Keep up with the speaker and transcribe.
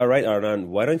All right, Arnon,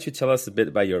 why don't you tell us a bit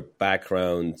about your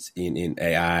background in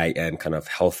AI and kind of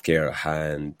healthcare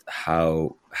and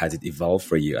how has it evolved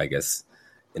for you, I guess,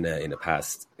 in the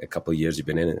past a couple of years you've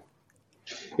been in it?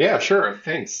 Yeah, sure.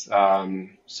 Thanks.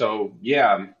 I've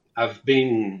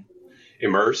been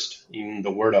immersed in the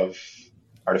world of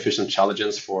artificial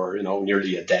intelligence for,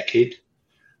 nearly a decade,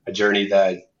 a journey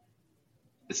that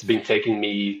it's been taking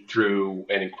me through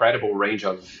an incredible range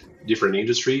of different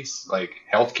industries, like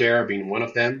healthcare being one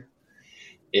of them.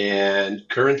 And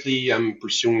currently, I'm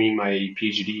pursuing my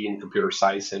PhD in computer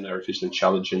science and artificial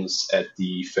intelligence at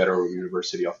the Federal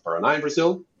University of Paraná in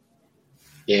Brazil.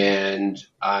 And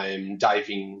I'm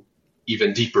diving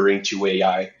even deeper into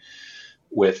AI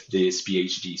with this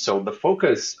PhD. So the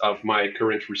focus of my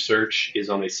current research is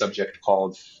on a subject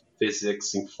called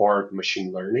physics-informed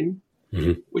machine learning,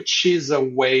 which is a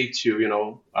way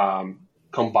to,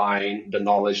 combine the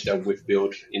knowledge that we've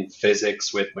built in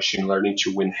physics with machine learning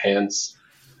to enhance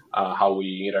how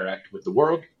we interact with the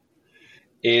world.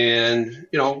 And,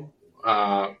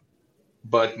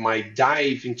 but my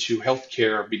dive into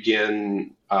healthcare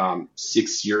began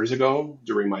 6 years ago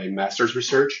during my master's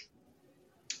research.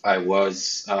 I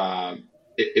was,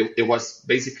 it was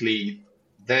basically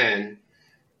then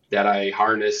that I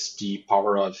harnessed the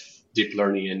power of deep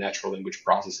learning and natural language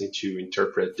processing to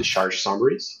interpret discharge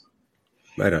summaries.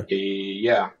 Right on.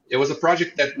 It was a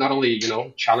project that not only,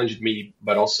 challenged me,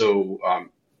 but also,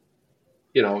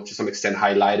 to some extent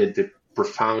highlighted the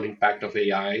profound impact of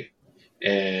AI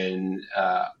and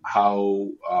how,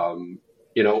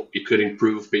 it could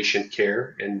improve patient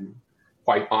care and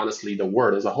quite honestly, the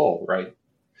world as a whole, right?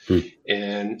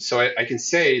 And so I can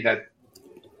say that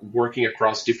working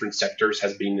across different sectors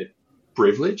has been a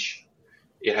privilege.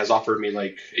 It has offered me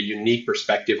like a unique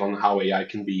perspective on how AI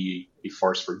can be a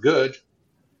force for good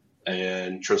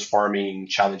and transforming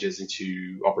challenges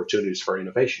into opportunities for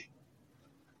innovation.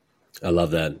 I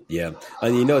love that. Yeah.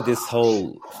 And this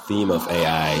whole theme of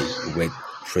AI with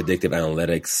predictive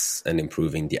analytics and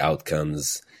improving the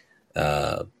outcomes,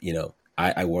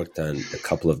 I worked on a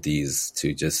couple of these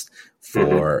to just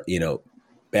for,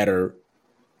 better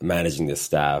managing the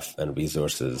staff and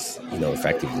resources,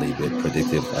 effectively with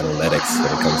predictive analytics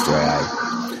when it comes to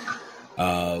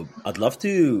AI. I'd love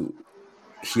to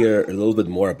hear a little bit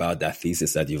more about that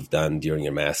thesis that you've done during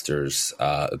your master's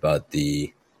about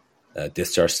the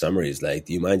discharge summaries. Like,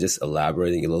 do you mind just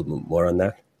elaborating a little bit more on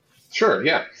that? Sure,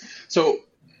 yeah. So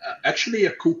actually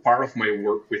a cool part of my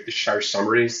work with discharge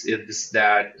summaries is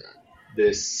that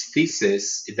this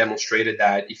thesis, it demonstrated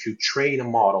that if you train a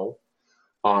model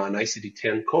on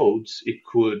ICD-10 codes, it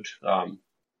could,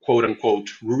 quote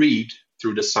unquote, read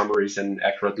through the summaries and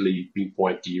accurately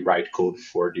pinpoint the right code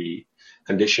for the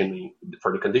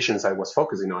conditions I was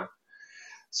focusing on.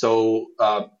 So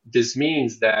this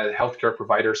means that healthcare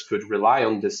providers could rely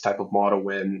on this type of model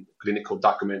when clinical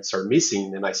documents are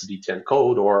missing an ICD-10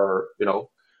 code, or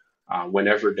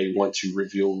whenever they want to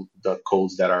reveal the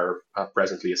codes that are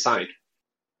presently assigned.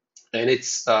 And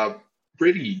it's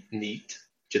pretty neat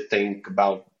to think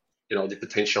about the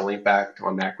potential impact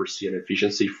on accuracy and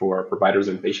efficiency for providers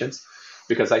and patients,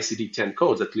 because ICD-10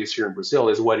 codes, at least here in Brazil,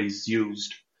 is what is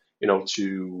used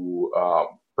to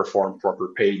perform proper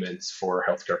payments for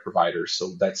healthcare providers.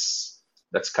 So that's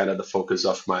kind of the focus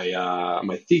of my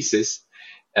my thesis.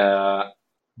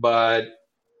 But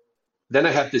then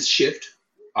I had this shift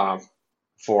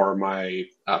for my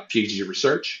PhD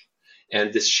research,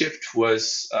 and this shift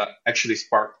was actually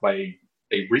sparked by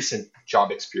a recent job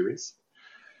experience.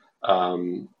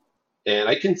 And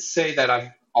I can say that I've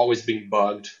always been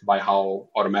bugged by how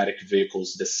automatic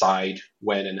vehicles decide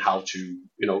when and how to,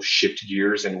 shift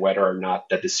gears, and whether or not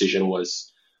that decision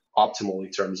was optimal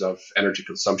in terms of energy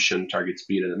consumption, target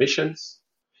speed, and emissions.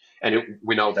 And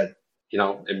we know that,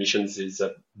 emissions is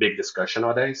a big discussion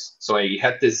nowadays. So I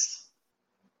had this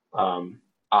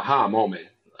aha moment,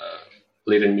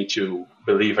 leading me to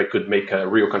believe I could make a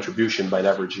real contribution by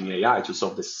leveraging AI to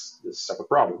solve this type of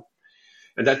problem.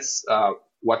 And that's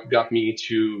what got me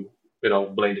to,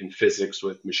 blending physics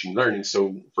with machine learning.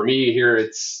 So for me here,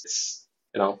 it's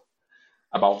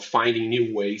about finding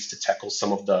new ways to tackle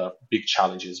some of the big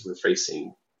challenges we're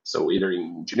facing. So either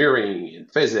in engineering, in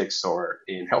physics, or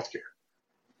in healthcare.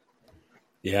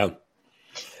 Yeah.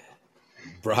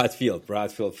 Broad field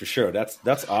for sure.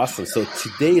 That's awesome. So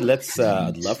today,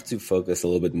 I'd love to focus a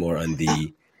little bit more on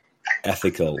the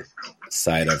ethical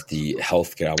side of the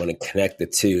healthcare. I want to connect the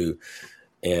two,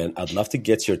 and I'd love to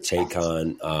get your take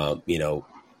on,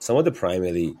 some of the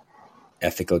primary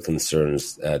ethical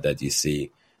concerns that you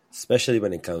see, especially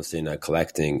when it comes to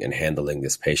collecting and handling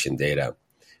this patient data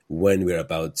when we're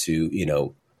about to,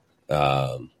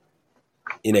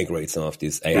 integrate some of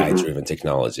these AI-driven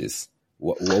technologies?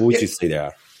 What would you say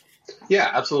there? Yeah,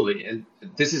 absolutely. And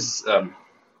this is a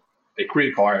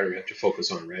critical area to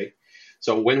focus on, right?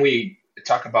 So when we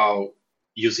talk about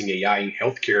using AI in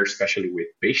healthcare, especially with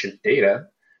patient data,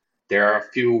 there are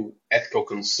a few ethical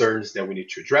concerns that we need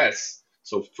to address.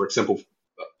 So, for example,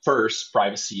 first,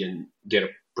 privacy and data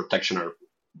protection are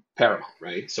paramount,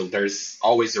 right? So there's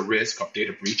always a risk of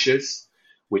data breaches,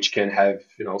 which can have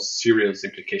serious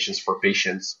implications for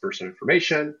patients' personal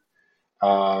information.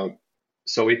 Uh,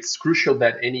 so it's crucial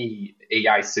that any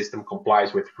AI system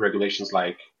complies with regulations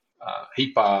like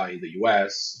HIPAA in the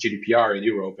US, GDPR in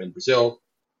Europe and Brazil.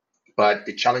 But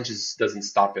the challenges doesn't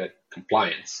stop at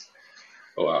compliance.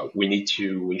 We need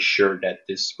to ensure that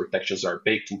these protections are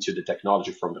baked into the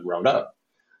technology from the ground up.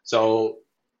 So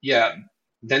yeah,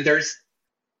 then there's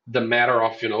the matter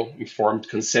of informed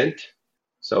consent.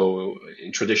 So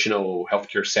in traditional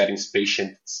healthcare settings,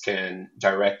 patients can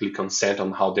directly consent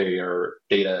on how their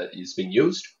data is being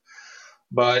used.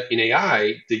 But in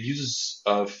AI, the use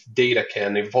of data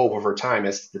can evolve over time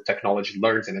as the technology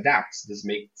learns and adapts. This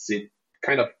makes it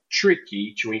kind of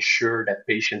tricky to ensure that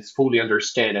patients fully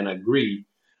understand and agree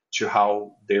to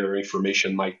how their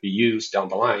information might be used down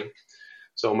the line.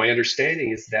 So my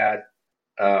understanding is that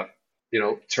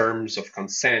terms of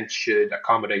consent should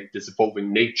accommodate this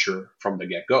evolving nature from the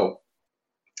get-go.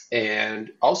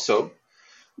 And also,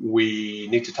 we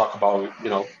need to talk about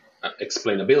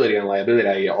explainability and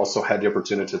liability. I also had the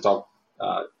opportunity to talk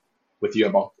with you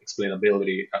about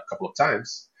explainability a couple of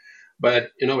times.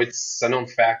 But it's a known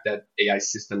fact that AI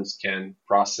systems can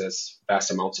process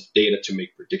vast amounts of data to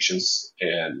make predictions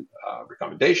and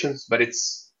recommendations. But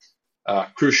it's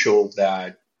crucial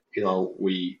that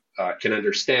we can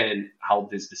understand how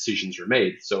these decisions are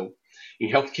made. So in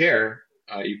healthcare,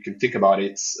 you can think about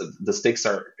it, the stakes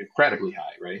are incredibly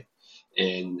high, right?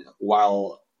 And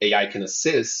while AI can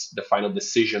assist, the final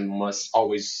decision must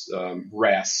always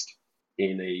rest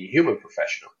in a human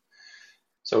professional.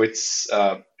 So it's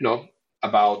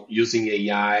about using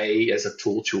AI as a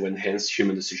tool to enhance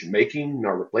human decision making,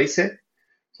 not replace it.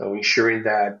 So ensuring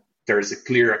that there is a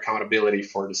clear accountability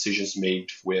for decisions made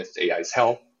with AI's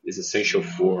help is essential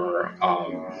for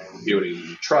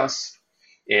building trust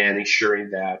and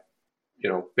ensuring that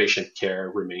patient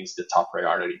care remains the top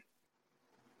priority.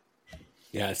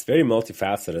 Yeah, it's very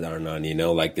multifaceted,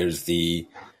 Arnon. Like there's the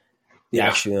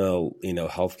actual,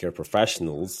 healthcare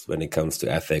professionals when it comes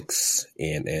to ethics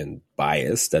and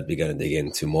bias that we're going to dig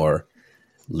into more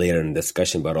later in the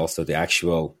discussion, but also the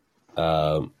actual,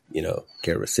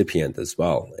 care recipient as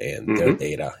well and their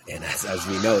data. And as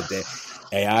we know, the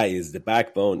AI is the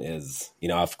backbone is,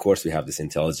 of course we have this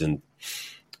intelligent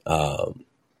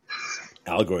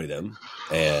algorithm,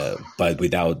 but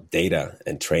without data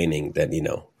and training, then,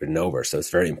 we're nowhere. So it's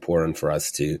very important for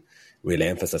us to really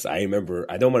emphasize. I remember,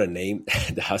 I don't want to name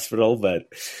the hospital,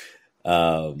 but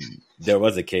there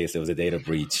was a case, there was a data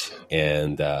breach,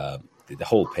 and the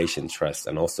whole patient trust,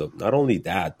 and also not only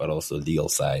that, but also legal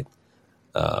side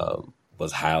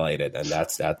was highlighted. And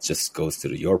that just goes to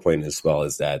your point as well,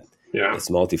 is that it's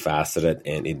multifaceted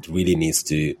and it really needs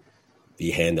to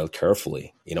be handled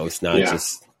carefully. It's not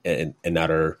just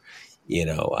another,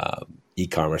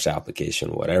 e-commerce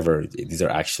application, whatever. These are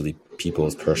actually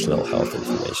people's personal health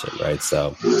information, right?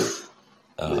 So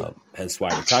hence why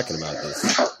we're talking about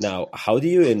this. Now, how do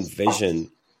you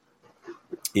envision,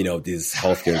 these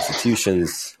healthcare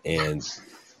institutions and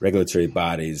regulatory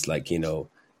bodies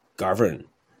govern,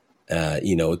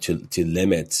 to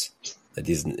limit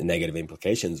these negative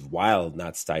implications while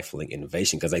not stifling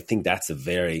innovation? Because I think that's a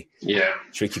very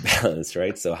tricky balance,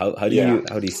 right? So how do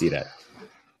you see that?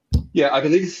 Yeah, I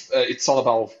believe it's all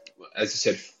about, as you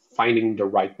said, finding the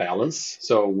right balance.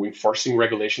 So enforcing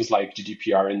regulations like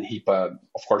GDPR and HIPAA,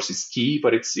 of course, is key,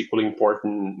 but it's equally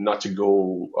important not to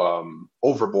go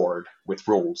overboard with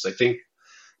rules. I think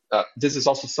this is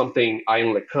also something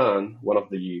Ian LeCun, one of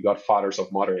the godfathers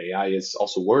of modern AI, is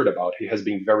also worried about. He has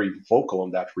been very vocal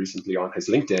on that recently on his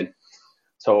LinkedIn.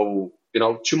 So,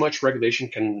 too much regulation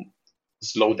can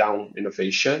slow down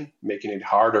innovation, making it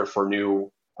harder for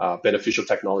new beneficial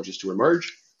technologies to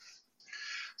emerge.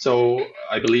 So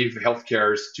I believe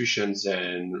healthcare institutions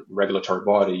and regulatory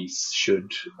bodies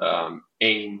should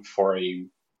aim for a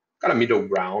kind of middle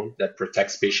ground that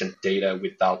protects patient data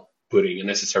without putting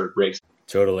unnecessary brakes.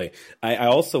 Totally. I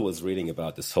also was reading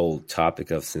about this whole topic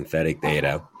of synthetic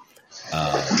data.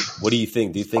 What do you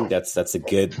think? Do you think that's a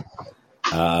good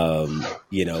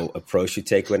approach you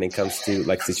take when it comes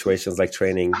to situations like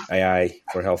training AI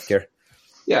for healthcare?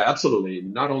 Yeah, absolutely.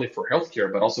 Not only for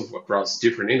healthcare, but also across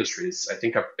different industries. I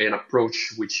think an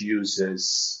approach which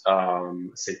uses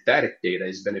synthetic data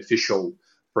is beneficial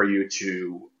for you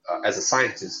to, as a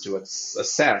scientist, to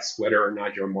assess whether or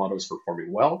not your model is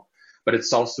performing well. But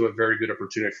it's also a very good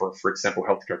opportunity for example,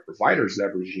 healthcare providers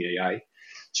leveraging AI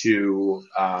to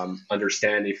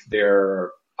understand if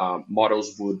their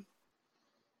models would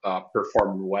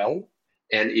perform well,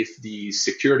 and if the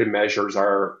security measures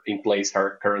are in place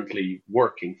are currently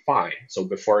working fine. So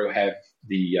before you have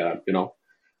the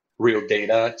real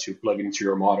data to plug into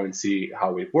your model and see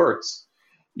how it works,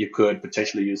 you could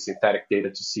potentially use synthetic data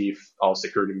to see if all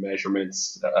security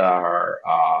measurements are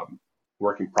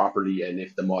working properly and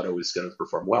if the model is going to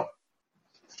perform well.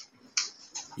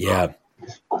 Yeah,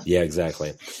 yeah,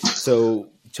 exactly. So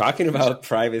talking about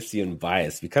privacy and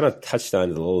bias, we kind of touched on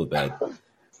it a little bit,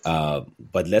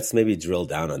 but let's maybe drill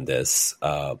down on this,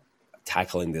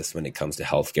 tackling this when it comes to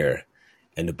healthcare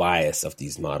and the bias of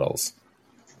these models.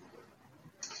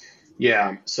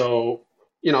 Yeah. So,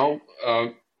 you know,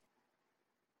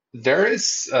 there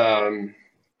is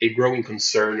a growing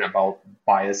concern about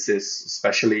biases,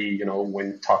 especially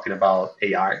when talking about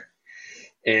AI.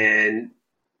 And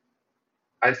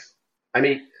I, I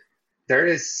mean, there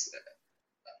is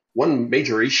one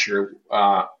major issue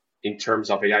in terms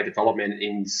of AI development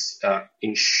is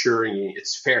ensuring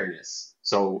its fairness.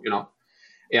 So,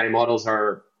 AI models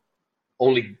are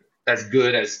only as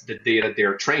good as the data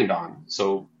they're trained on.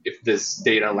 So, if this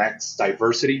data lacks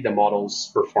diversity, the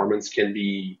model's performance can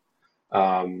be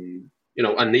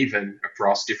uneven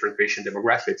across different patient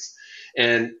demographics.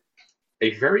 And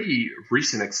a very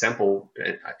recent example,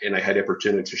 and I had the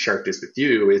opportunity to share this with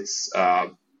you, it's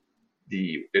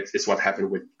what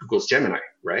happened with Google's Gemini,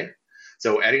 right?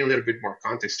 So adding a little bit more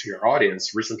context to your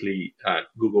audience, recently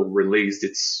Google released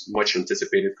its much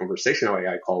anticipated conversational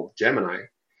AI called Gemini.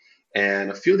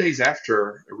 And a few days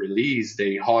after release,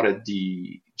 they halted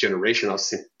the generation of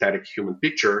synthetic human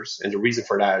pictures. And the reason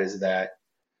for that is that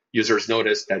users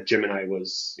noticed that Gemini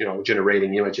was,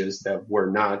 generating images that were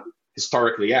not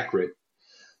historically accurate,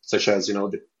 such as,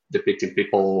 depicting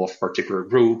people of particular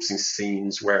groups in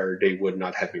scenes where they would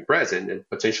not have been present, and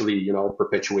potentially,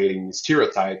 perpetuating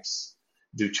stereotypes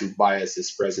due to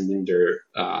biases present in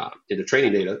the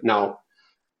training data. Now,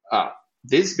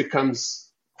 this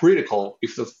becomes critical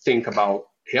if you think about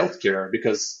healthcare,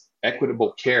 because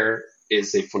equitable care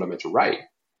is a fundamental right.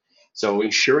 So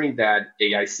ensuring that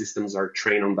AI systems are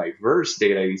trained on diverse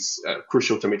data is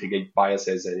crucial to mitigate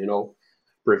biases and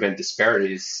prevent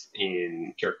disparities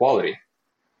in care quality.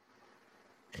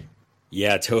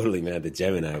 Yeah, totally, man. The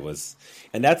Gemini was,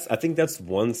 and I think that's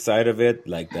one side of it,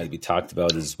 like that we talked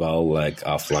about as well, like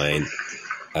offline,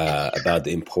 about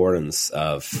the importance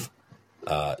of,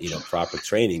 proper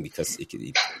training, because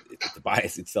the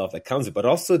bias itself that comes, but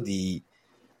also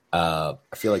I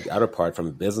feel like the other part from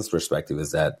a business perspective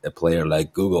is that a player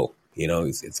like Google,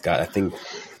 it's got, I think,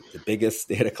 the biggest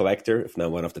data collector, if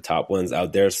not one of the top ones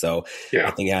out there. So Yeah.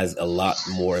 I think it has a lot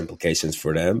more implications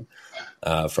for them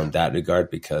from that regard,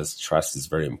 because trust is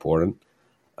very important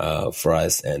for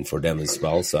us and for them as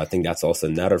well. So I think that's also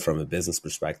another from a business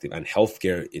perspective, and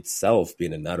healthcare itself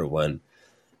being another one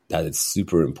that it's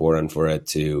super important for it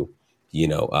to,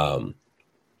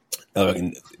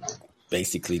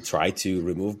 basically try to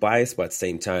remove bias, but at the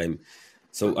same time.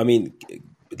 So, I mean,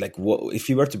 like, what if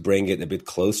you were to bring it a bit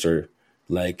closer,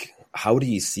 like, how do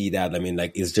you see that? I mean,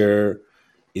 like, is there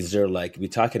like, we're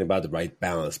talking about the right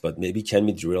balance, but maybe can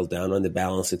we drill down on the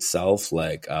balance itself?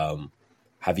 Like,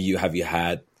 have you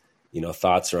had,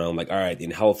 thoughts around, like, all right,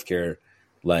 in healthcare,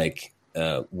 like,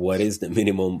 what is the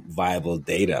minimum viable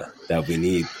data that we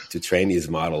need to train these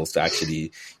models to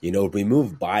actually,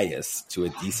 remove bias to a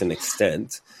decent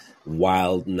extent,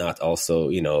 while not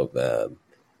also,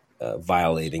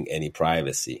 violating any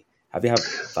privacy? Have you have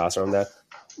thoughts around that?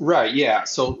 Right. Yeah.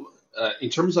 So in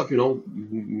terms of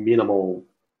minimal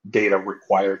data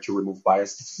required to remove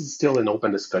bias, this is still an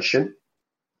open discussion.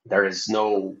 There is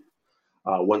no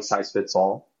one size fits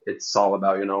all. It's all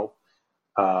about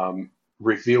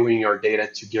reviewing your data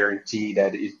to guarantee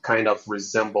that it kind of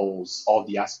resembles all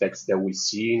the aspects that we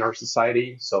see in our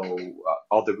society. So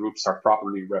all the groups are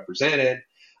properly represented,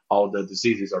 all the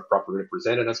diseases are properly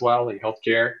represented as well in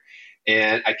healthcare.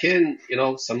 And I can,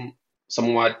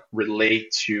 somewhat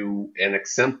relate to an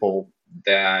example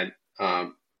that,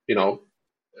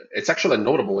 it's actually a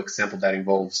notable example that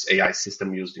involves AI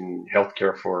system used in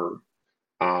healthcare for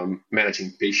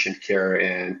managing patient care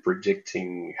and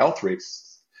predicting health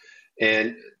risks.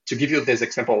 And to give you this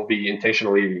example, I'll be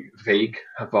intentionally vague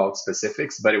about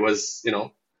specifics, but it was,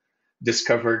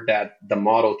 discovered that the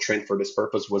model trained for this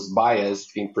purpose was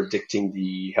biased in predicting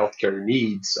the healthcare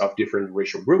needs of different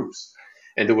racial groups.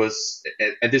 And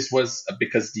this was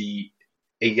because the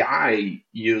AI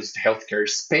used healthcare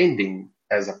spending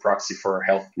as a proxy for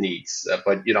health needs.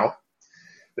 But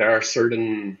there are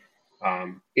certain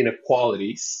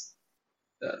inequalities,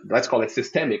 let's call it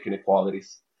systemic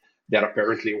inequalities, that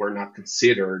apparently were not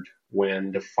considered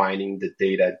when defining the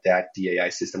data that the AI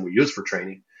system will use for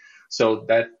training. So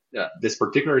that this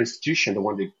particular institution, the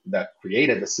one that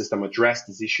created the system, addressed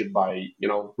this issue by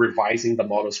revising the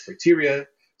model's criteria.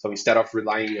 So instead of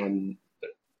relying on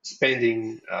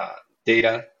spending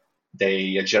data,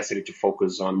 they adjusted it to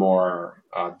focus on more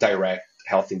direct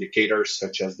health indicators,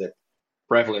 such as the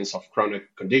prevalence of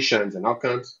chronic conditions and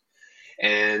outcomes.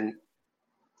 And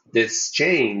this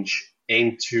change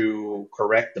aimed to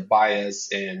correct the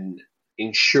bias and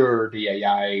ensure the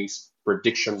AI's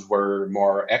predictions were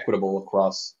more equitable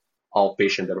across all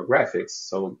patient demographics.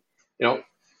 So,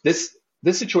 this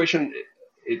situation,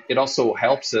 it also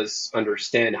helps us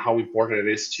understand how important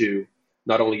it is to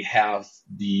not only have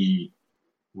the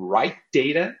right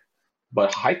data,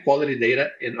 but high quality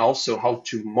data, and also how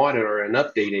to monitor and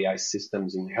update AI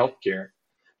systems in healthcare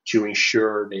to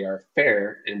ensure they are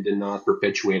fair and do not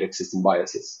perpetuate existing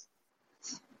biases.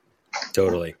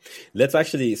 Totally. Let's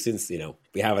actually, since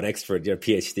we have an expert, your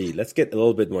PhD, let's get a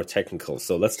little bit more technical.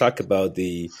 So let's talk about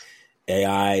the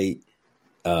AI,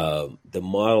 the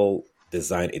model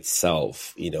design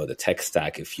itself. The tech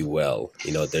stack, if you will.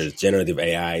 There's generative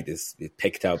AI. This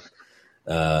picked up,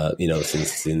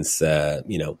 since a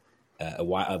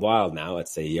while now. I'd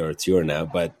say a year or two now.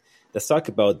 But let's talk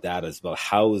about that as well.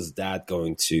 How is that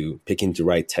going to pick into the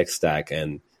right tech stack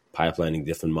and pipelining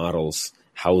different models?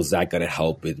 How is that going to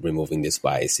help with removing these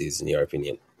biases, in your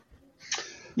opinion?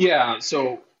 Yeah,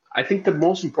 so I think the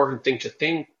most important thing to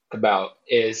think about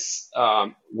is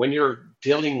when you're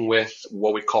dealing with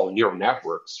what we call neural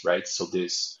networks, right? So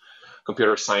this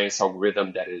computer science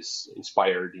algorithm that is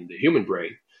inspired in the human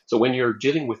brain. So when you're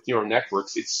dealing with neural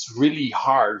networks, it's really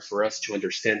hard for us to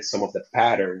understand some of the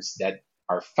patterns that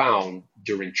are found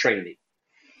during training,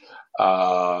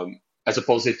 as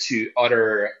opposed to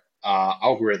other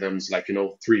algorithms like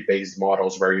tree-based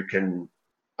models where you can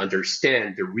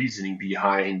understand the reasoning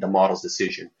behind the model's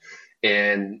decision.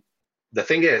 And the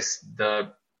thing is,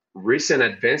 the recent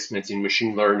advancements in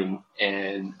machine learning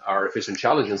and artificial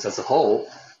intelligence as a whole,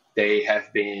 they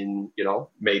have been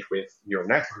made with neural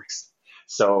networks.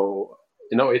 So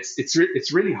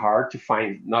it's really hard to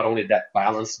find not only that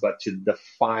balance, but to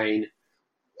define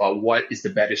what is the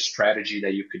best strategy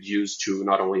that you could use to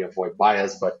not only avoid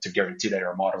bias, but to guarantee that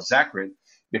your model is accurate.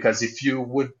 Because if you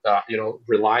would,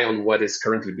 rely on what is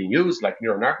currently being used, like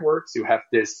neural networks, you have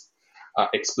this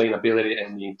explainability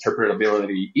and the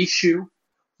interpretability issue.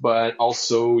 But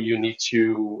also, you need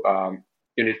to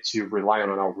rely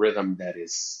on an algorithm that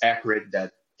is accurate,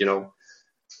 that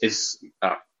is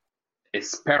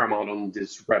paramount on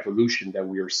this revolution that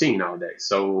we are seeing nowadays.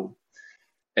 So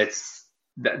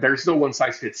there's no one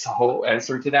size fits all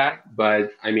answer to that,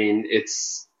 but I mean,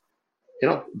 it's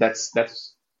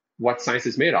that's what science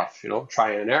is made of.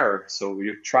 Try and error. So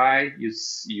you try,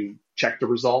 you check the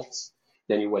results,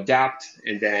 then you adapt,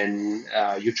 and then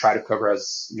you try to cover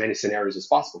as many scenarios as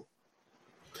possible.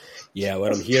 Yeah,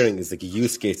 what I'm hearing is like a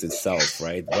use case itself,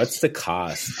 right? What's the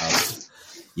cost of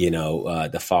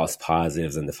the false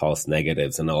positives and the false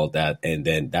negatives and all that, and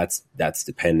then that's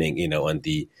depending on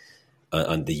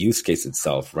the use case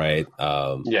itself, right?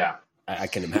 Yeah, I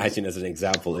can imagine as an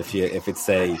example, if it's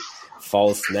a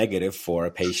false negative for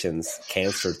a patient's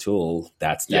cancer tool,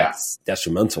 that's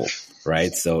detrimental,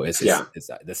 right? So it's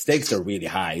the stakes are really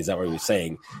high. Is that what you're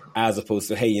saying? As opposed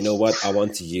to, hey, you know what? I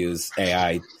want to use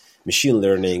AI, machine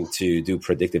learning to do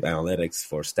predictive analytics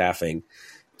for staffing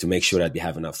to make sure that we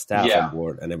have enough staff on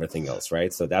board and everything else,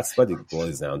 right? So that's what it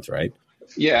boils down to, right?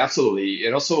 Yeah, absolutely.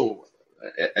 And also,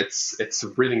 it's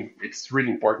really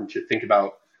important to think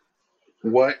about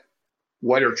what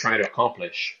you're trying to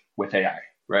accomplish with AI,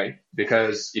 right?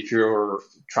 Because if you're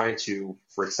trying to,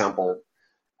 for example,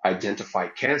 identify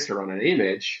cancer on an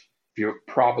image, you're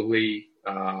probably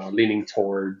leaning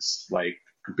towards like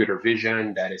computer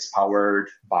vision that is powered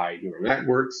by neural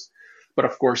networks. But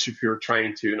of course, if you're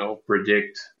trying to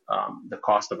predict the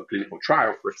cost of a clinical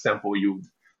trial, for example, you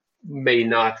may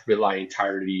not rely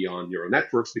entirely on neural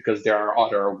networks because there are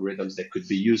other algorithms that could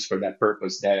be used for that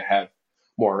purpose that have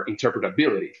more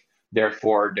interpretability.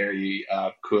 Therefore, they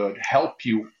could help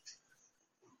you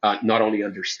not only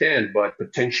understand, but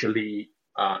potentially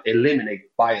eliminate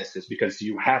biases because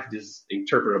you have this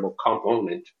interpretable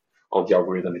component of the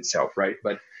algorithm itself, right?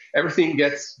 But everything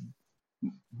gets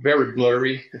very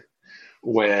blurry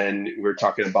when we're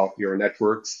talking about neural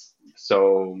networks.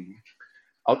 So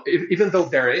even though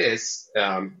there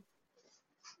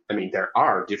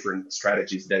are different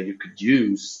strategies that you could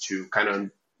use to kind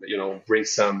of, bring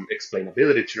some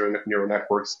explainability to neural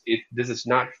networks. This is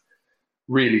not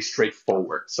really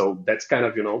straightforward. So that's kind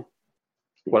of,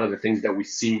 one of the things that we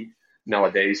see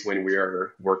nowadays when we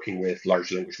are working with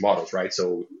large language models, right?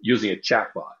 So using a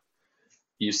chatbot,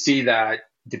 you see that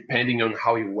depending on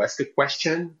how you ask a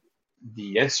question,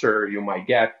 the answer you might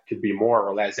get could be more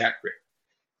or less accurate.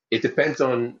 It depends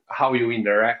on how you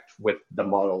interact with the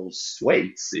model's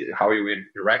weights, how you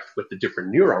interact with the different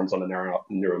neurons on a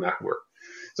neural network.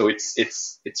 So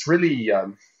it's really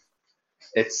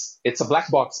it's a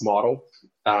black box model.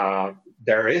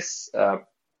 There is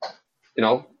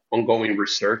ongoing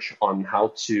research on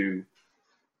how to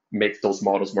make those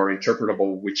models more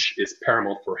interpretable, which is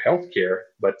paramount for healthcare,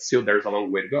 but still there's a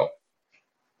long way to go.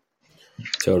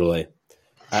 Totally.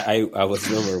 I was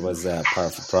remember was part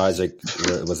of the project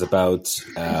where it was about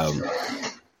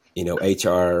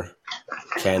HR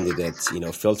candidates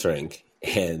filtering,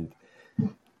 and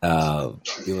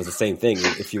it was the same thing.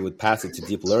 If you would pass it to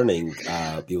deep learning,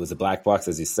 it was a black box,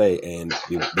 as you say, and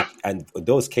in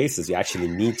those cases you actually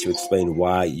need to explain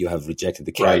why you have rejected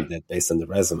the candidate based on the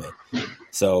resume.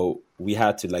 So we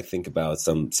had to think about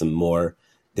some more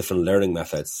different learning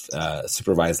methods,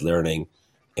 supervised learning,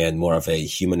 and more of a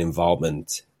human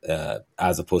involvement,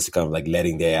 as opposed to kind of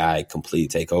letting the AI completely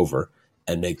take over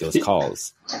and make those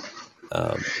calls.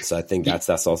 So I think that's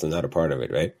also another part of it,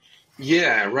 right?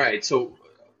 Yeah, right. So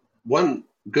one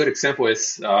good example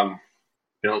is, now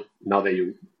that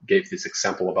you gave this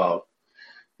example about,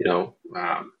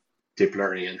 deep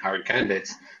learning and hiring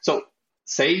candidates. So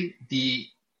say the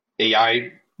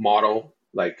AI model,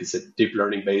 it's a deep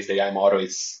learning based AI model,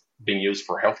 is being used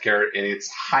for healthcare and it's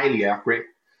highly accurate,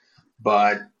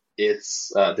 but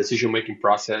its decision-making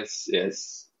process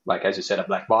is, as you said, a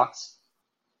black box,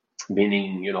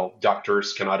 meaning,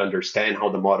 doctors cannot understand how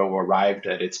the model arrived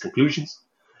at its conclusions.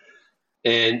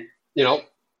 And,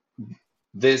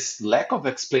 this lack of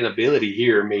explainability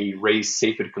here may raise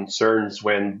safety concerns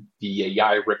when the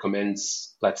AI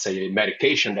recommends, let's say, a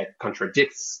medication that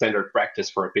contradicts standard practice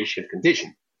for a patient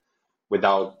condition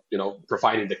without,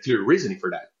 providing the clear reasoning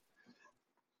for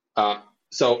that.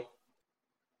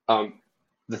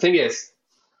 The thing is,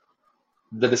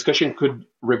 the discussion could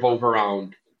revolve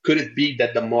around, could it be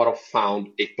that the model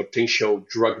found a potential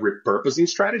drug repurposing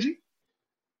strategy?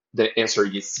 The answer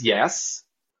is yes,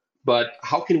 but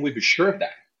how can we be sure of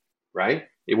that, right?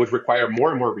 It would require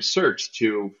more and more research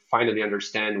to finally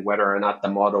understand whether or not the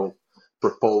model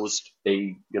proposed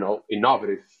a,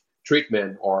 innovative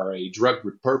treatment or a drug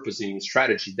repurposing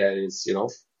strategy that is,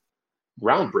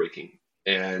 groundbreaking.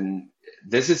 And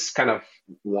this is kind of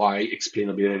why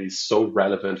explainability is so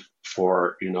relevant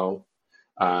for,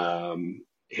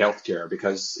 healthcare,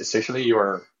 because essentially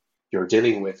you're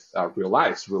dealing with real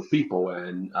lives, real people,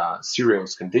 and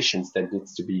serious conditions that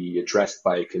needs to be addressed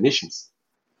by clinicians.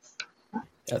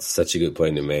 That's such a good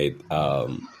point you made.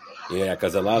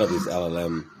 Because a lot of these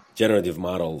LLM generative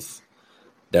models,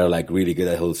 they're really good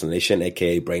at hallucination,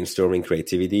 aka brainstorming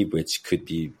creativity, which could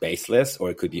be baseless, or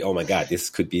it could be, oh my God, this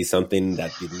could be something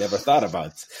that we've never thought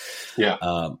about.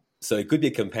 Yeah. So it could be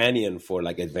a companion for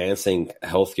advancing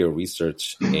healthcare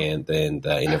research and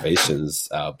the innovations.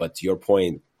 But to your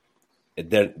point,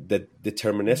 the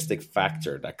deterministic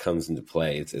factor that comes into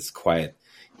play is quite,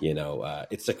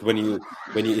 it's when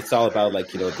it's all about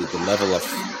the level of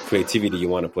creativity you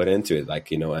want to put into it,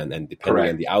 and depending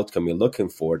Correct. on the outcome you're looking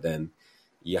for, then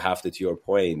you have to your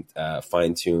point,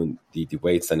 fine tune the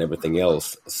weights and everything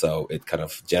else, so it kind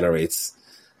of generates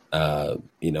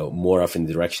more of in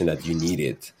the direction that you need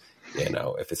it.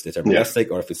 If it's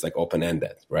deterministic or if it's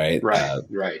open-ended, right?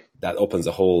 Right. That opens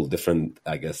a whole different,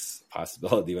 I guess,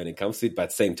 possibility when it comes to it. But at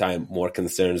the same time, more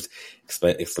concerns,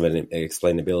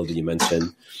 explainability you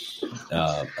mentioned,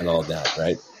 and all of that,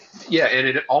 right? Yeah, and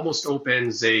it almost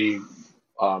opens a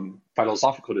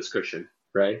philosophical discussion,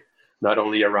 right? Not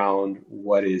only around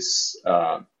what is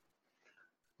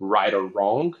right or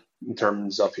wrong in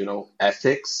terms of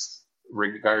ethics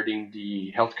regarding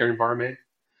the healthcare environment,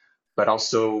 but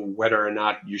also whether or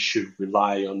not you should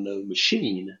rely on a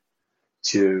machine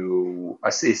to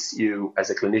assist you as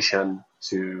a clinician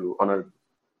on a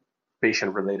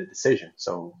patient-related decision.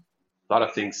 So a lot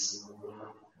of things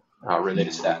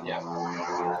related to that,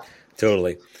 yeah.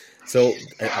 Totally. So,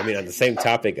 on the same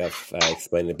topic of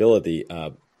explainability,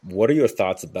 what are your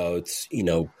thoughts about,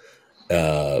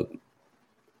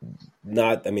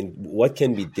 what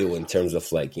can we do in terms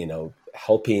of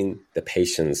helping the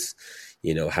patients,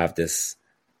 have this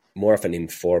more of an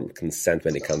informed consent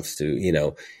when it comes to,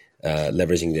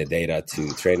 leveraging the data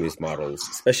to train these models,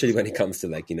 especially when it comes to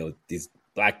like, these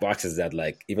black boxes that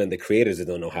like even the creators they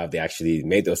don't know how they actually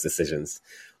made those decisions.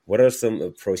 What are some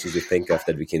approaches you think of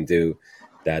that we can do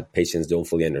that patients don't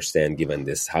fully understand given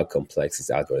this, how complex these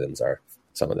algorithms are,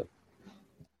 some of them?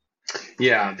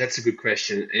 Yeah, that's a good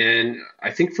question. And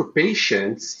I think for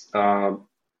patients,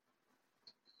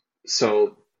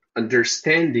 so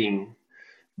understanding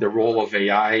the role of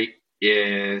AI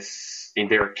is in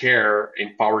their care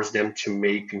empowers them to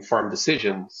make informed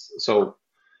decisions. So,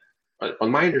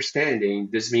 on my understanding,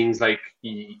 this means like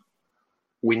we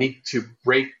need to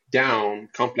break down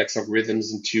complex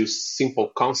algorithms into simple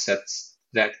concepts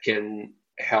that can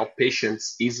help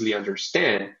patients easily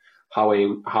understand how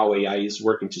AI is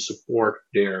working to support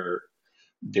their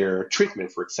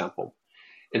treatment, for example.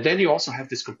 And then you also have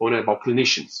this component about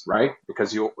clinicians, right?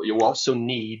 Because you also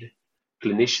need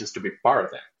clinicians to be part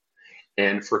of that.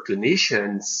 And for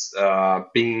clinicians,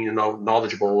 being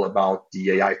knowledgeable about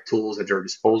the AI tools at their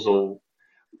disposal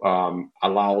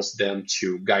allows them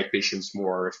to guide patients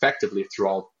more effectively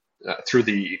through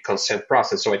the consent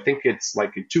process. So I think it's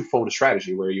like a twofold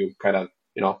strategy where you kind of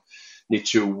need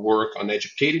to work on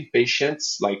educating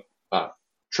patients, like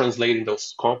translating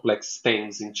those complex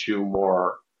things into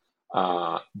more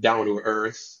down to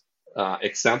earth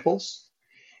examples.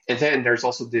 And then there's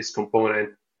also this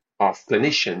component of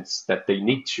clinicians that they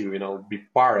need to be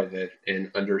part of it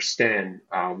and understand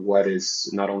what is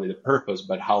not only the purpose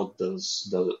but how those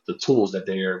the tools that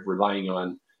they are relying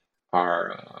on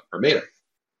are made of.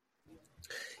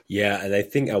 Yeah, and I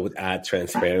think I would add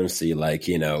transparency. Like,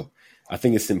 I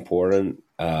think it's important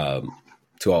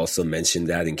to also mention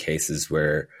that in cases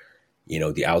where,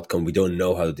 the outcome, we don't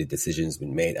know how the decision's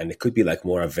been made. And it could be like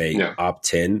more of a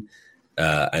opt-in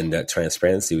and that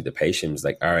transparency with the patients.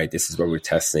 Like, all right, this is where we're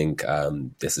testing.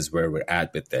 This is where we're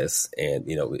at with this. And,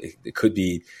 it could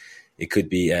be,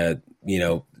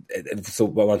 so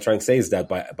what I'm trying to say is that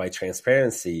by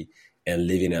transparency and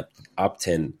leaving up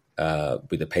opt-in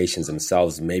with the patients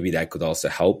themselves, maybe that could also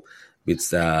help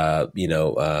with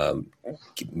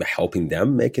helping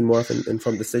them making more of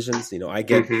informed decisions. I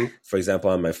get, for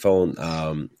example, on my phone,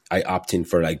 I opt in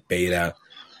for like beta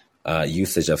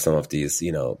usage of some of these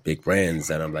big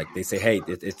brands, and I'm like, they say, hey,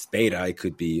 it's beta. It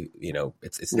could be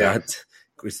it's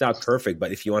not perfect,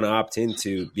 but if you want to opt in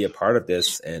to be a part of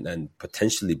this and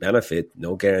potentially benefit,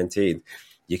 no guaranteed,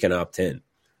 you can opt in.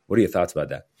 What are your thoughts about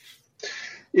that?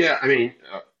 Yeah, I mean,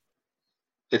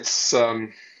 it's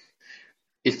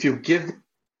if you give the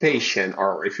patient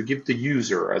or if you give the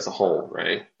user as a whole,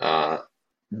 right,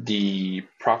 the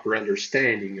proper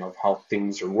understanding of how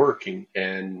things are working,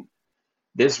 and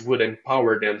this would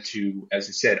empower them to, as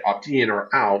you said, opt in or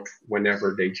out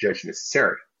whenever they judge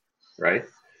necessary, right?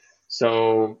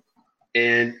 So,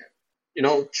 and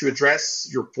to address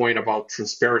your point about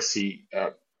transparency,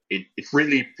 it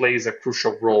really plays a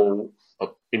crucial role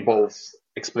in both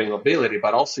explainability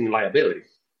but also in liability,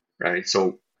 right?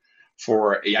 So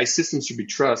for AI systems to be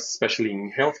trusted, especially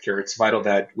in healthcare, it's vital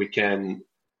that we can,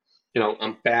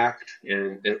 unpack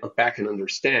and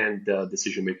understand the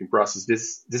decision-making process.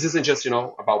 This isn't just,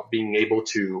 about being able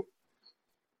to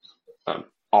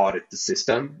audit the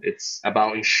system. It's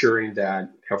about ensuring that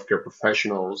healthcare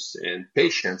professionals and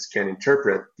patients can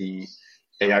interpret the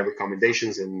AI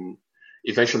recommendations, and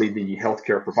eventually the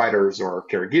healthcare providers or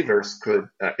caregivers could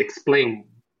explain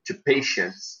to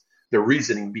patients the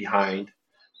reasoning behind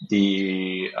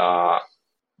the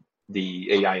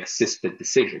AI assisted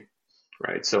decision,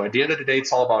 right? So at the end of the day,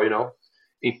 it's all about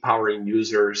empowering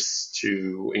users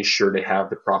to ensure they have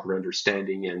the proper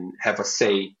understanding and have a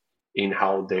say in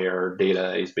how their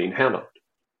data is being handled.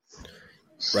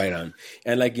 Right on.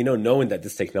 And knowing that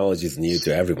this technology is new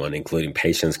to everyone, including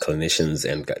patients,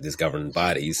 clinicians, and these government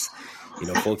bodies,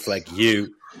 folks like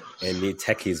you and me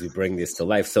techies, we bring this to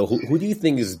life. So who do you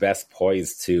think is best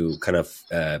poised to kind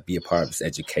of be a part of this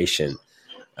education?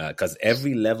 Because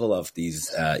every level of these,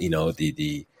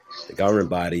 the government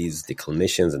bodies, the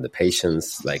clinicians and the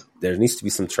patients, like there needs to be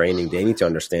some training. They need to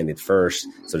understand it first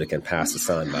so they can pass this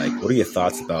on. Like, what are your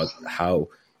thoughts about how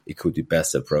it could be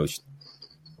best approached?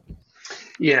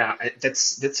 Yeah,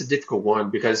 that's a difficult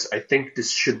one because I think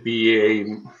this should be a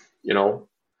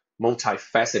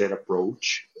multifaceted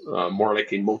approach, more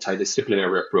like a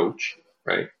multidisciplinary approach,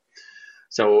 right?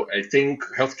 So I think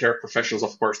healthcare professionals,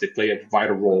 of course, they play a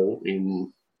vital role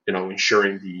in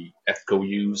ensuring the ethical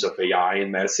use of AI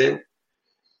in medicine,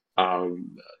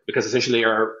 because essentially they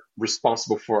are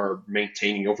responsible for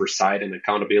maintaining oversight and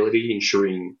accountability,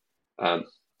 ensuring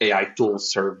AI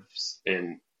tools serves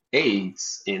and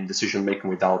aids in decision making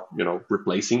without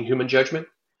replacing human judgment.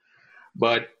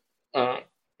 But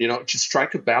to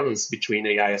strike a balance between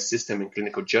AI system and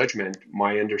clinical judgment,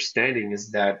 my understanding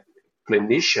is that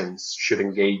clinicians should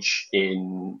engage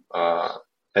in,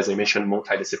 as I mentioned,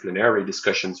 multidisciplinary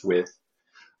discussions with,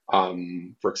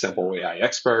 for example, AI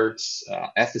experts,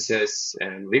 ethicists,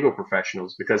 and legal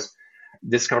professionals, because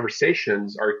these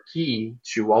conversations are key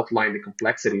to outline the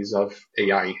complexities of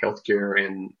AI in healthcare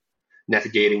and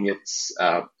navigating its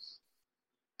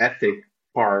ethic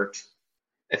part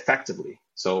effectively.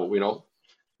 So,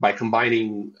 by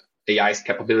combining AI's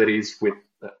capabilities with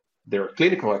their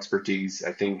clinical expertise,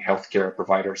 I think healthcare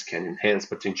providers can enhance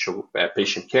potential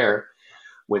patient care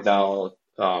without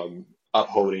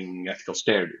upholding ethical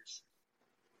standards.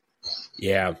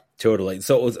 Yeah, totally.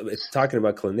 So talking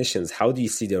about clinicians, how do you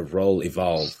see their role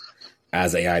evolve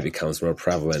as AI becomes more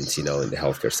prevalent, in the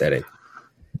healthcare setting?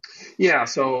 Yeah,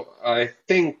 so I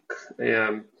think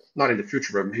not in the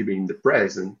future, but maybe in the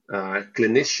present,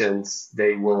 clinicians,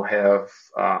 they will have,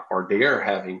 or they are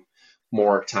having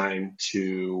more time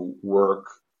to work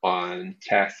on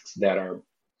tasks that are,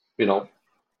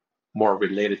 more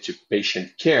related to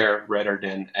patient care rather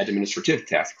than administrative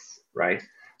tasks, right?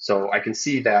 So I can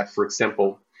see that, for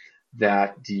example,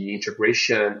 that the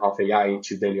integration of AI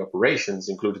into daily operations,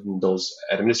 including those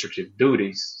administrative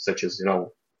duties, such as,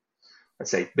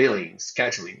 let's say billing,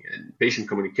 scheduling, and patient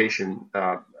communication,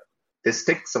 this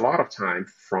takes a lot of time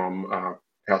from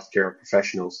healthcare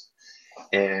professionals,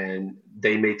 and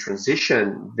they may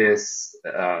transition this.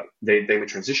 They may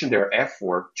transition their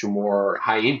effort to more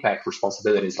high impact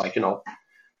responsibilities, like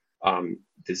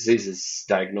diseases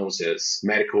diagnosis,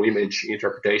 medical image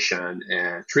interpretation,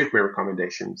 and treatment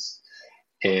recommendations.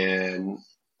 And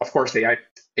of course, the AI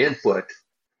input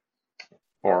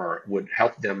or would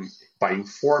help them by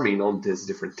informing on these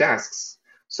different tasks.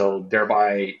 So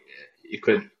thereby, it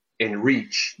could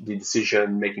enrich the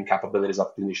decision-making capabilities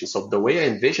of clinicians. So the way I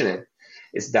envision it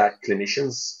is that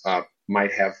clinicians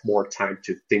might have more time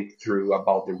to think through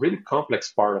about the really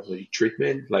complex part of the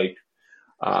treatment, like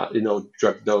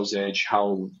drug dosage,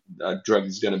 how a drug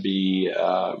is going to be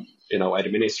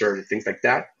administered, things like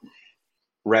that,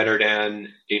 rather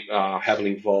than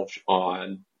heavily involved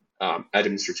on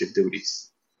administrative duties.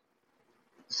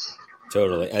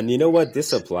 Totally. And you know what?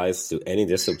 This applies to any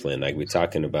discipline. Like we're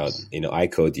talking about, I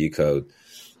code, you code,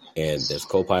 and there's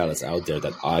co-pilots out there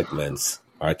that augments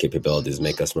our capabilities,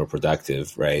 make us more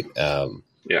productive, right?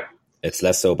 Yeah. It's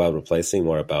less so about replacing,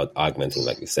 more about augmenting,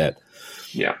 like you said.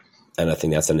 Yeah. And I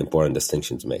think that's an important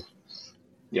distinction to make.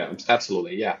 Yeah,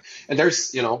 absolutely. Yeah. And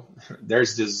there's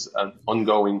this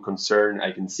ongoing concern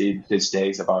I can see these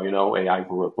days about, AI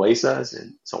will replace us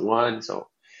and so on. So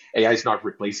AI is not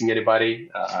replacing anybody.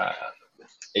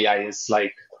 AI is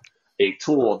like a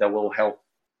tool that will help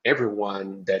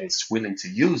everyone that is willing to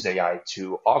use AI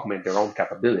to augment their own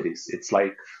capabilities. It's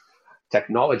like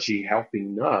technology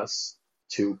helping us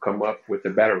to come up with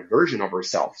a better version of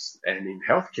ourselves. And in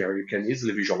healthcare, you can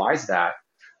easily visualize that.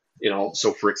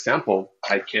 So for example,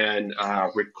 I can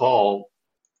recall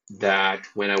that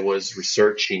when I was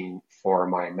researching for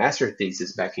my master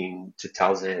thesis back in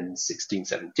 2016,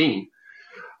 17,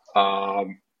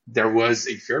 there was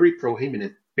a very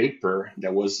prominent paper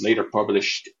that was later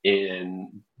published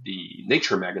in the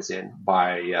Nature magazine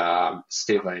by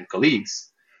Steva and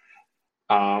colleagues,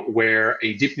 where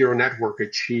a deep neural network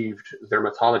achieved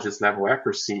dermatologist level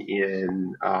accuracy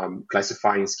in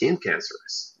classifying skin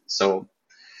cancers. So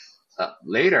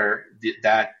later,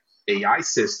 that AI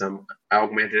system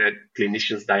augmented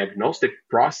clinicians' diagnostic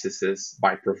processes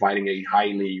by providing a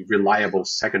highly reliable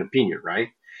second opinion, right?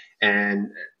 And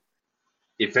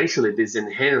eventually, this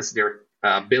enhanced their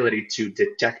ability to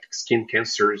detect skin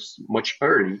cancers much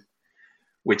early,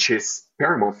 which is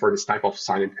paramount for this type of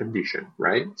silent condition,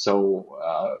 right? So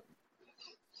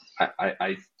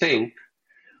I think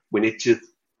we need to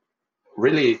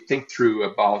really think through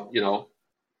about,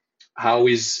 how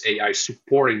is AI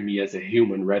supporting me as a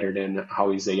human rather than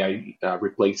how is AI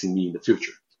replacing me in the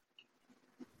future?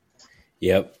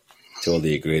 Yep,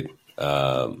 totally agreed.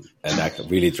 And that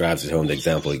really drives it home the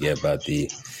example you gave about the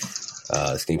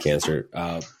skin cancer.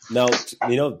 Now,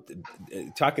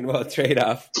 talking about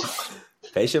trade-off,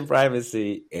 patient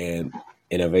privacy and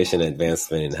innovation and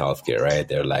advancement in healthcare, right?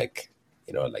 They're like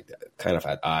kind of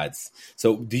at odds.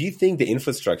 So do you think the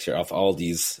infrastructure of all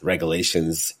these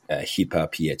regulations,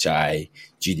 HIPAA, PHI,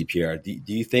 GDPR,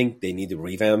 do you think they need to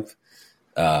revamp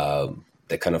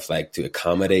that kind of like to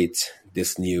accommodate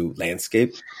this new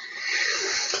landscape?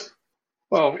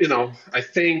 Well, I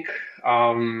think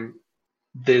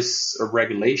these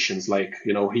regulations like,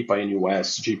 HIPAA in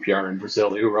US, GDPR in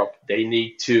Brazil, Europe, they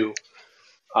need to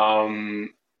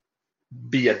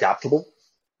be adaptable,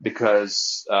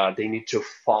 because they need to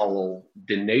follow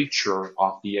the nature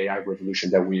of the AI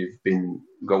revolution that we've been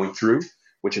going through,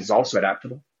 which is also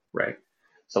adaptable, right?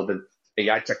 So the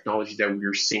AI technology that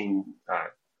we're seeing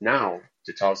now,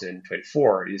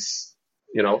 2024, is,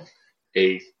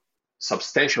 a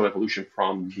substantial evolution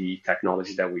from the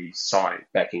technology that we saw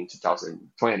back in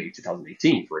 2020,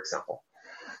 2018, for example.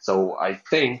 So I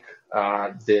think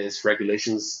these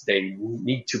regulations, they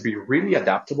need to be really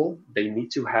adaptable. They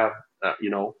need to have,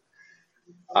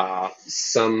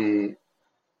 some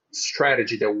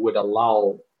strategy that would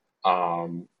allow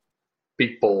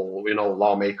people,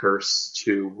 lawmakers,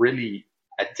 to really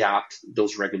adapt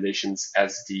those regulations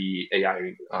as the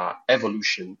AI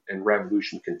evolution and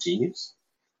revolution continues,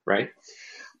 right?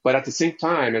 But at the same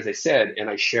time, as I said, and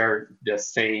I share the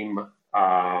same,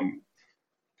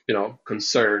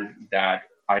 concern that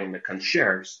IMECON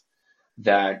shares,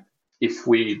 that if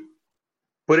we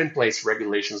put in place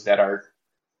regulations that are,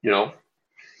 you know,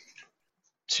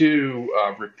 too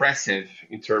repressive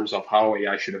in terms of how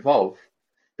AI should evolve,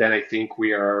 then I think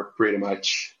we are pretty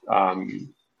much,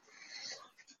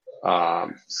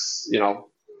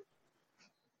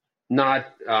 not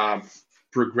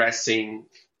progressing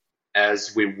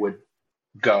as we would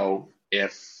go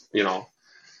if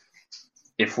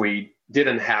we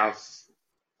didn't have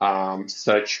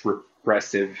such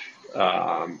repressive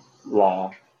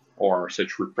law or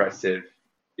such repressive,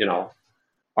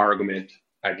 argument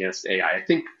against AI. I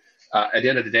think at the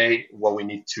end of the day, what we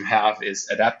need to have is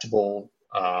adaptable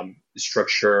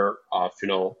structure of,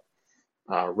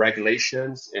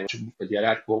 regulations, and the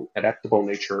adaptable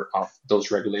nature of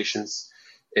those regulations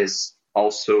is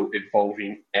also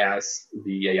evolving as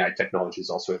the AI technology is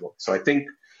also evolving. So I think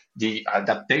the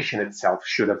adaptation itself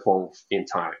should evolve in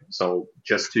time. So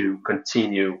just to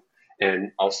continue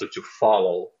and also to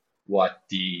follow what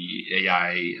the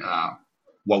AI,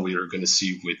 what we are going to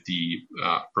see with the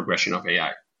progression of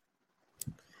AI.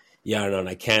 Yeah, Arnon,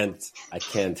 I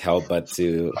can't help but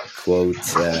to quote,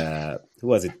 who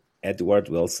was it? Edward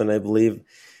Wilson, I believe.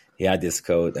 He had this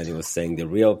quote, and he was saying the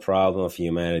real problem of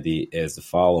humanity is the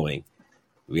following: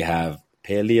 we have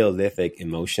Paleolithic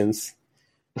emotions,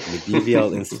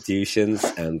 medieval institutions,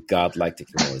 and godlike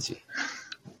technology.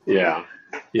 Yeah.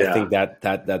 I think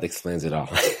that explains it all.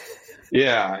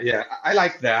 Yeah. I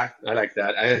like that.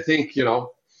 I think,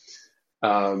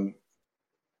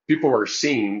 people are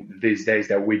seeing these days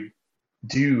that we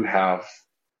do have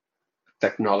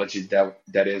technology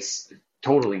that is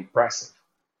totally impressive,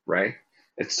 right?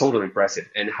 It's totally impressive.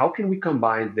 And how can we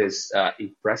combine this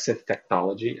impressive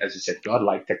technology, as you said,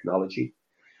 godlike technology,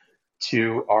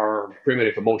 to our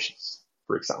primitive emotions,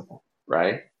 for example,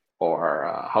 right?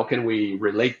 Or how can we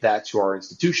relate that to our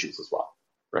institutions as well,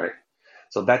 right?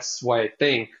 So that's why I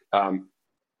think,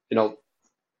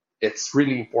 it's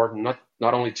really important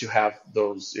not only to have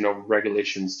those,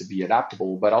 regulations to be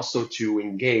adaptable, but also to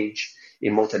engage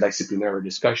in multidisciplinary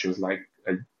discussions, like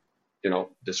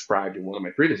described in one of my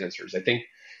previous answers. I think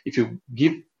if you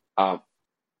give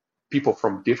people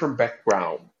from different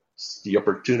backgrounds the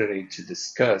opportunity to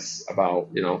discuss about,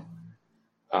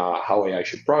 how AI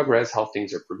should progress, how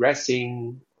things are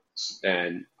progressing,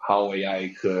 and how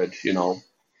AI could,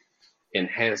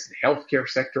 enhance the healthcare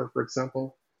sector, for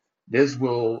example, this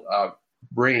will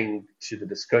bring to the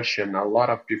discussion a lot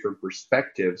of different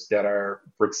perspectives that are,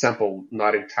 for example,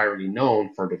 not entirely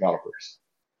known for developers.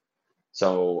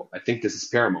 So I think this is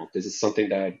paramount. This is something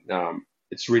that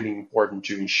it's really important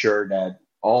to ensure that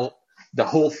the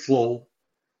whole flow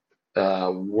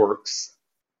works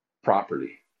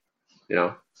properly.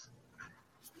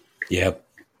 Yep.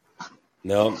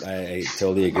 No, I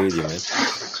totally agree with you,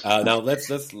 man. Now let's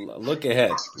look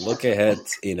ahead.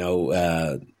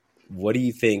 What do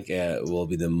you think will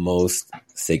be the most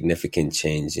significant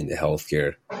change in the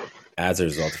healthcare as a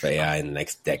result of AI in the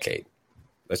next decade?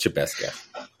 What's your best guess?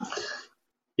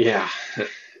 Yeah,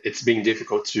 it's been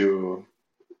difficult to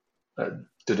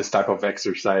do this type of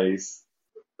exercise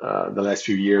the last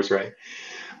few years, right?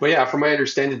 But yeah, from my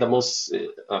understanding, the most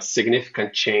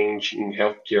significant change in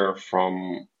healthcare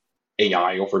from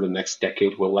AI over the next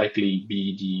decade will likely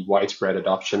be the widespread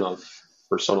adoption of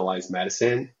personalized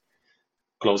medicine,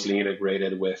 closely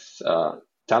integrated with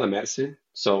telemedicine.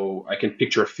 So I can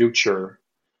picture a future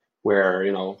where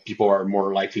people are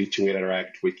more likely to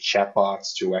interact with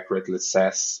chatbots to accurately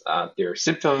assess their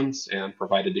symptoms and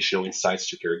provide additional insights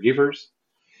to caregivers.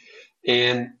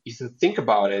 And if you think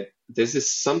about it, this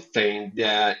is something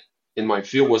that, in my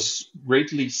view, was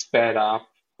greatly sped up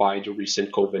by the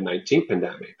recent COVID-19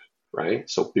 pandemic, right?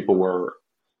 So people were,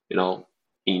 in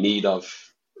need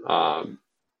of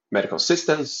medical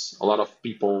assistance. A lot of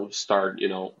people start,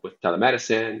 with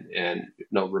telemedicine and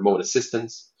remote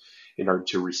assistance in order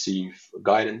to receive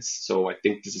guidance. So I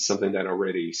think this is something that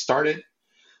already started.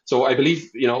 So I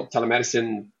believe,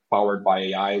 telemedicine powered by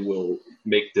AI will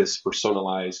make this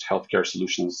personalized healthcare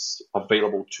solutions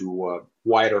available to a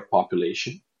wider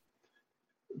population,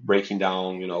 breaking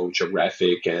down,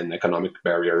 geographic and economic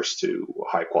barriers to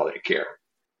high quality care.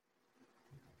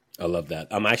 I love that.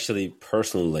 I'm actually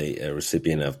personally a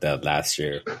recipient of that last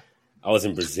year. I was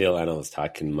in Brazil and I was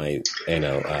talking to my,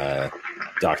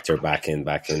 doctor back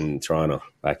in Toronto,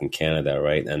 back in Canada,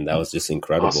 right? And that was just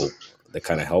incredible, Awesome. the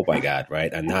kind of help I got,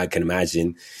 right? And now I can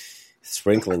imagine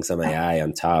sprinkling some AI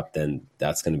on top, then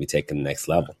that's going to be taken to the next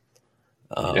level.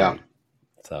 Yeah.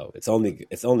 So it's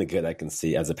only good I can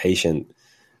see as a patient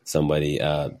somebody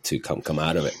to come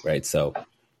out of it, right? So,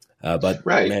 but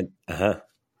Right. man,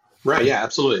 Right. Yeah,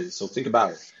 absolutely. So think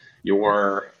about it. You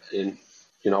are in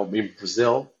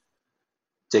Brazil,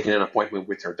 taking an appointment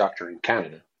with your doctor in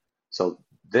Canada. So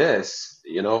this,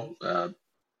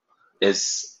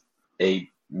 is a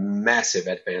massive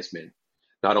advancement,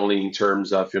 not only in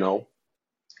terms of,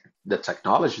 the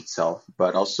technology itself,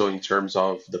 but also in terms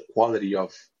of the quality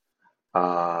of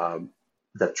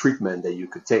the treatment that you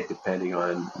could take depending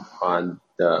on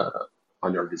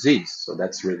your disease. So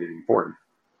that's really important.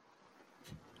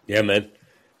 yeah, man,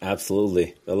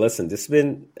 absolutely. Well, listen, this has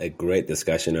been a great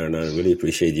discussion, Arnon. I really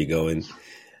appreciate you going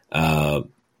uh,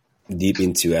 deep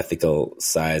into ethical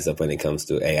sides of when it comes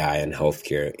to AI and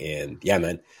healthcare. And yeah,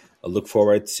 man, I look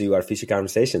forward to our future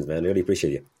conversations, man. I really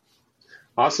appreciate you.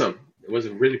 Awesome. It was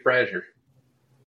a really pleasure.